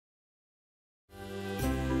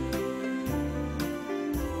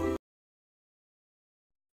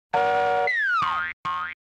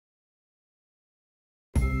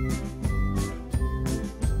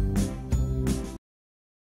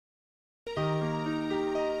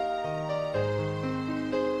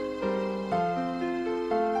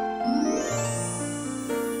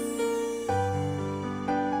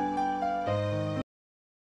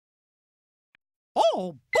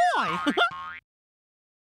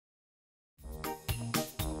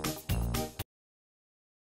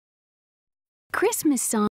Christmas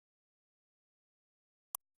song.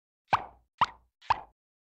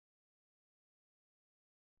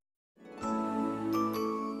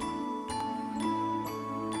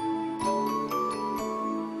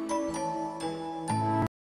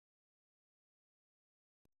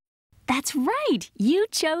 That's right! You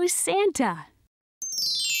chose Santa.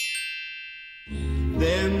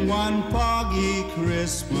 Then one foggy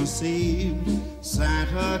Christmas Eve,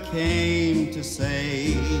 Santa came to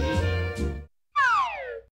say,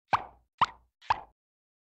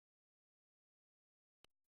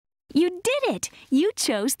 You did it! You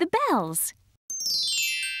chose the bells.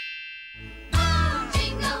 Oh,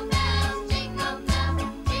 jingle bells, jingle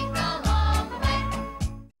all the way.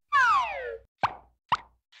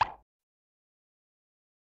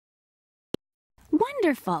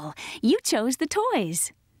 Wonderful! You chose the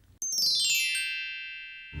toys.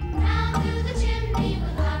 Down through the chimney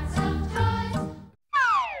with lots of toys.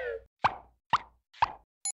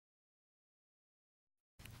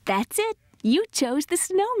 That's it! You chose the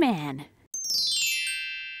snowman.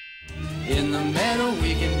 in the meadow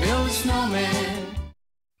we can build a snowman.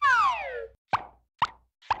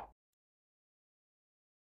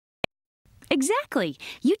 Exactly!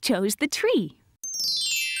 You chose the tree.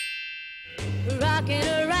 Rocking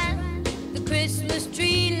around the Christmas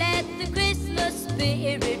tree, let the Christmas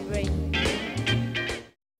spirit ring.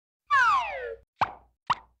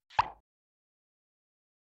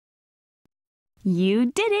 You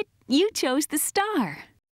did it! You chose the star.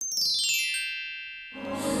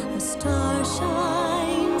 A star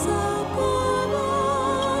shines above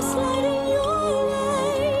us, lighting your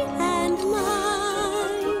way and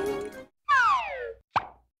mine.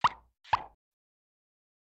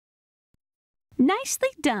 Nicely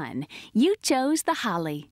done. You chose the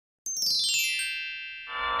holly.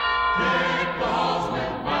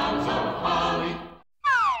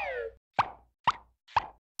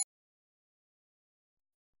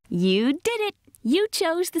 You did it! You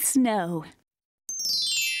chose the snow.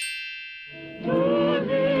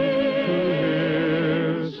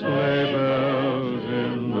 Sleigh bells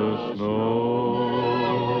in the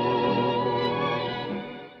snow.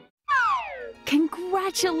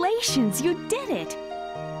 Congratulations! You did it!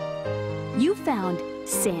 You found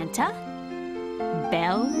Santa,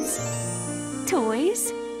 bells,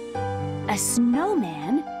 toys, a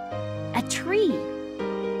snowman, a tree,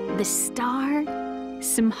 the star,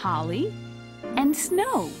 some holly, and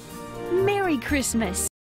snow. Merry Christmas!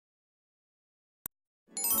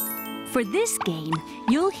 For this game,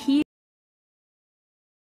 you'll hear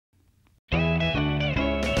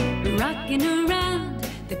Rocking around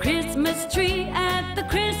the Christmas tree at the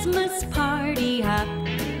Christmas party hop.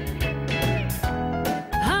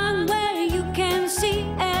 Hung where you can see,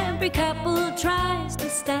 every couple tries to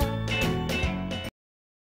stop.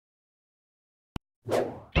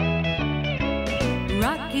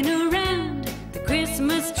 Rocking around the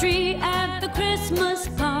Christmas tree at the Christmas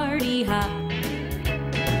party hop.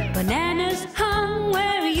 Bananas hung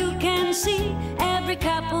where you can see, every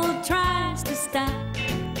couple tries to stop.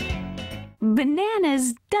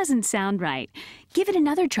 bananas doesn't sound right. Give it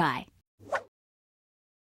another try.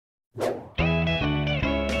 Rocking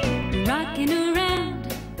around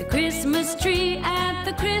the Christmas tree at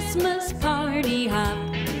the Christmas party hop.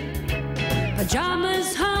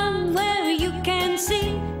 Pajamas hung where you can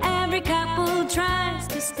see, every couple tries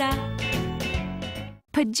to stop.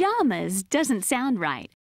 Pajamas doesn't sound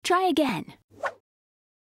right. Try again.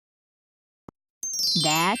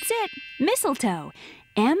 That's it. Mistletoe.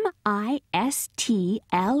 M-I-S-T-L-E-T-O-E.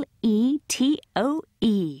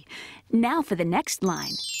 Now for the next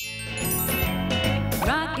line.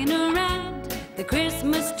 Rocking around the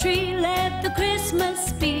Christmas tree, let the Christmas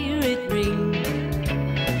spirit ring.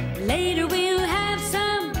 Later we'll have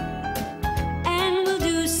some, and we'll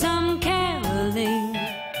do some caroling.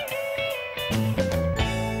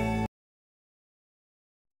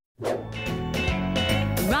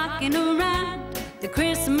 Rocking around the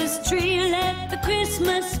Christmas tree, let the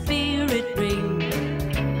Christmas spirit ring.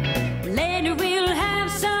 Later we'll have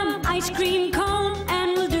some ice cream cone,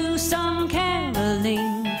 and we'll do some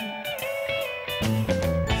caroling.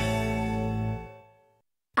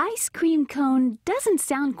 Ice cream cone doesn't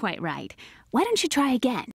sound quite right. Why don't you try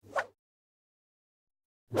again?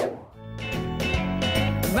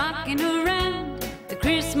 Rocking around the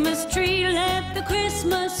Christmas tree, let the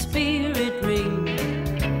Christmas spirit ring.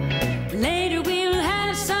 Later we'll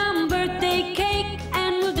have some birthday cake,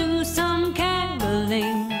 and we'll do some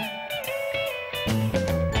caroling.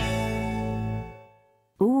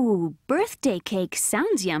 Ooh, birthday cake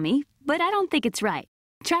sounds yummy, but I don't think it's right.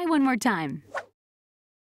 Try one more time.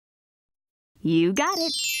 You got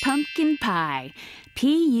it. Pumpkin pie.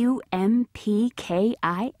 Pumpkinpie.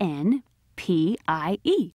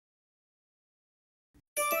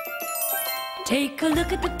 Take a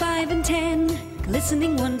look at the 5 and 10,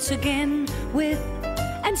 glistening once again with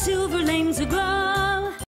and silver lanes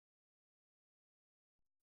aglow.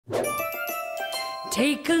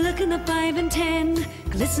 Take a look at the 5 and 10,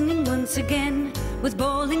 glistening once again with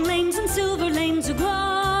bowling lanes and silver lanes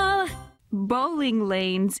aglow. Bowling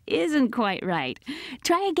lanes isn't quite right.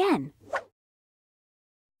 Try again.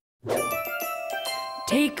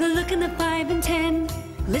 Take a look in the 5 and 10,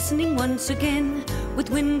 glistening once again with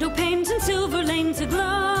window panes and silver lanes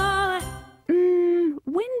aglow.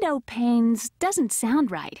 Window panes doesn't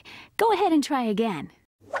sound right. Go ahead and try again.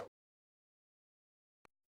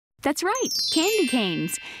 That's right, candy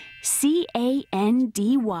canes.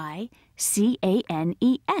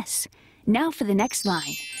 CANDYCANES. Now for the next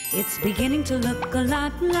line. It's beginning to look a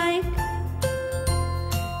lot like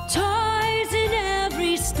toys in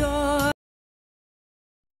every store.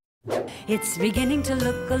 It's beginning to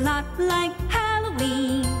look a lot like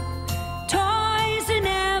Halloween. Toys in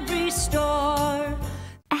every store.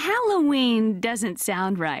 Halloween doesn't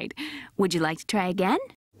sound right. Would you like to try again?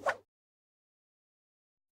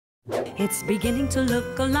 It's beginning to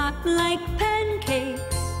look a lot like pancakes.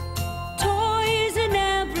 Toys in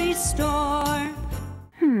every store.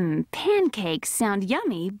 Pancakes sound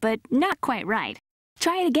yummy, but not quite right.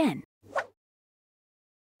 Try it again.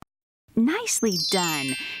 Nicely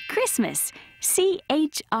done. Christmas.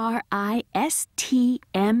 CHRISTMAS.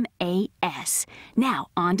 Now,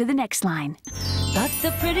 on to the next line. But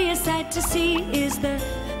the prettiest sight to see is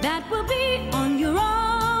that will be on your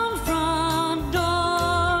own front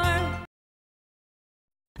door.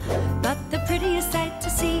 But the prettiest sight to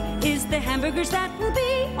see is the hamburgers that will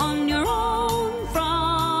be on your own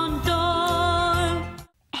front door.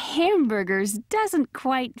 Hamburgers doesn't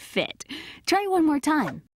quite fit. Try one more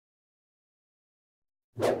time.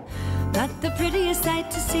 But the prettiest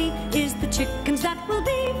sight to see is the chickens that will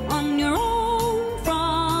be on your own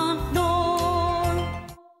front door.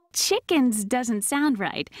 Chickens doesn't sound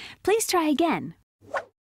right. Please try again.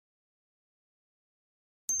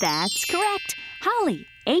 That's correct. Holly.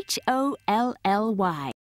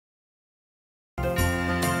 HOLLY.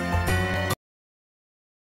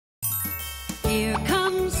 Here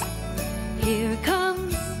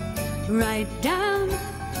comes, right down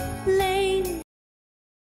lane.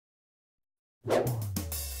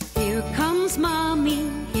 Here comes mommy,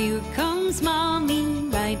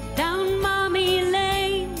 right down mommy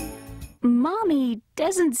lane. Mommy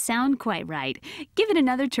doesn't sound quite right. Give it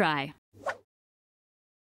another try.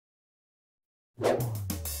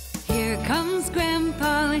 Here comes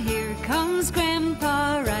grandpa,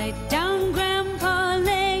 right down grandpa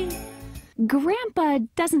lane. Grandpa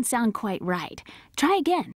doesn't sound quite right. Try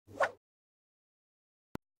again.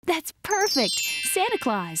 That's perfect. Santa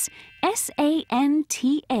Claus.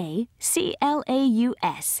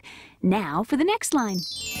 SANTACLAUS. Now for the next line.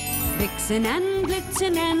 Vixen and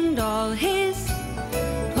Blitzen and all his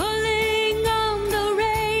pulling on the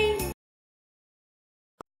rein.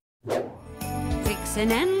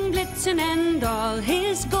 Vixen and Blitzen and all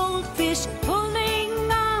his goldfish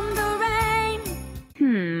pulling on the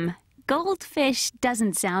rein. Goldfish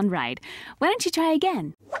doesn't sound right. Why don't you try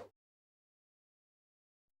again?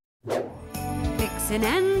 Vixen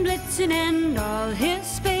and Blitzen and all his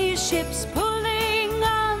spaceships pulling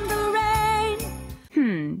on the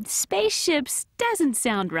rein. Spaceships doesn't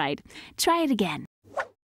sound right. Try it again.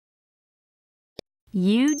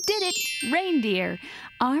 You did it! Reindeer.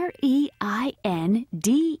 REINDEER.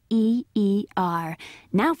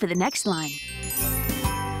 Now for the next line.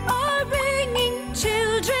 All ringing,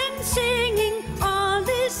 children singing, all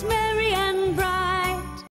is merry and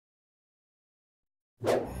bright.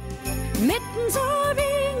 Mittens are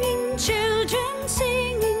ringing, children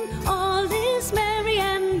singing, all is merry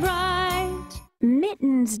and bright.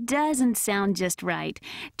 Mittens doesn't sound just right.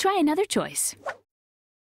 Try another choice.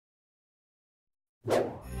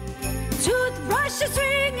 Toothbrush is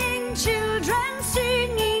ringing, children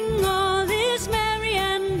singing, all is merry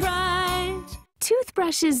and bright.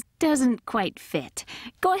 Toothbrushes doesn't quite fit.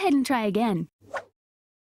 Go ahead and try again.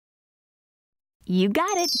 You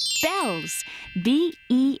got it. Bells.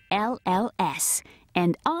 BELLS.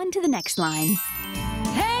 And on to the next line.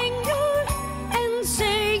 Hang your and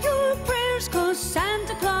say your prayers, 'cause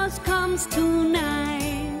Santa Claus comes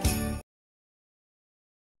tonight.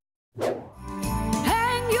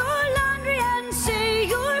 Hang your laundry and say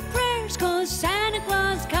your prayers, 'cause Santa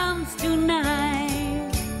Claus comes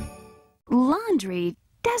tonight. Laundry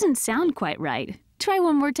doesn't sound quite right. Try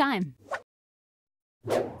one more time.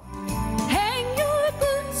 Hang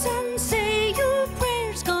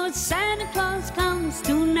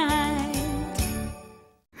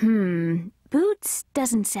Boots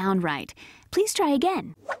doesn't sound right. Please try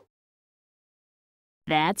again.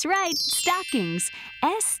 That's right, stockings.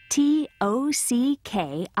 S-T-O-C-K-I-N-G-S.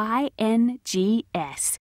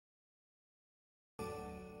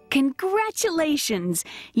 Congratulations!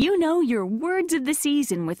 You know your words of the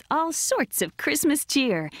season with all sorts of Christmas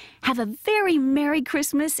cheer. Have a very Merry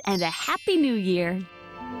Christmas and a Happy New Year.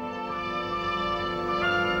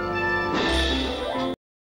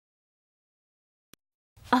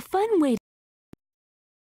 A fun way to...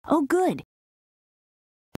 Oh, good.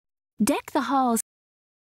 Deck the halls.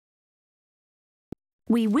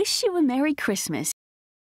 We wish you a Merry Christmas.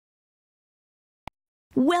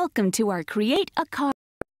 Welcome to our Create a Card.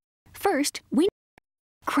 First, we...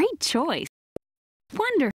 Great choice.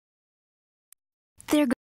 Wonderful. There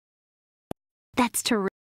go... That's terrific.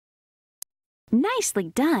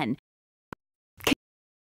 Nicely done.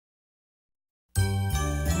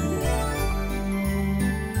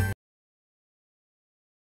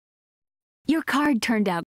 Your card turned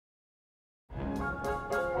out.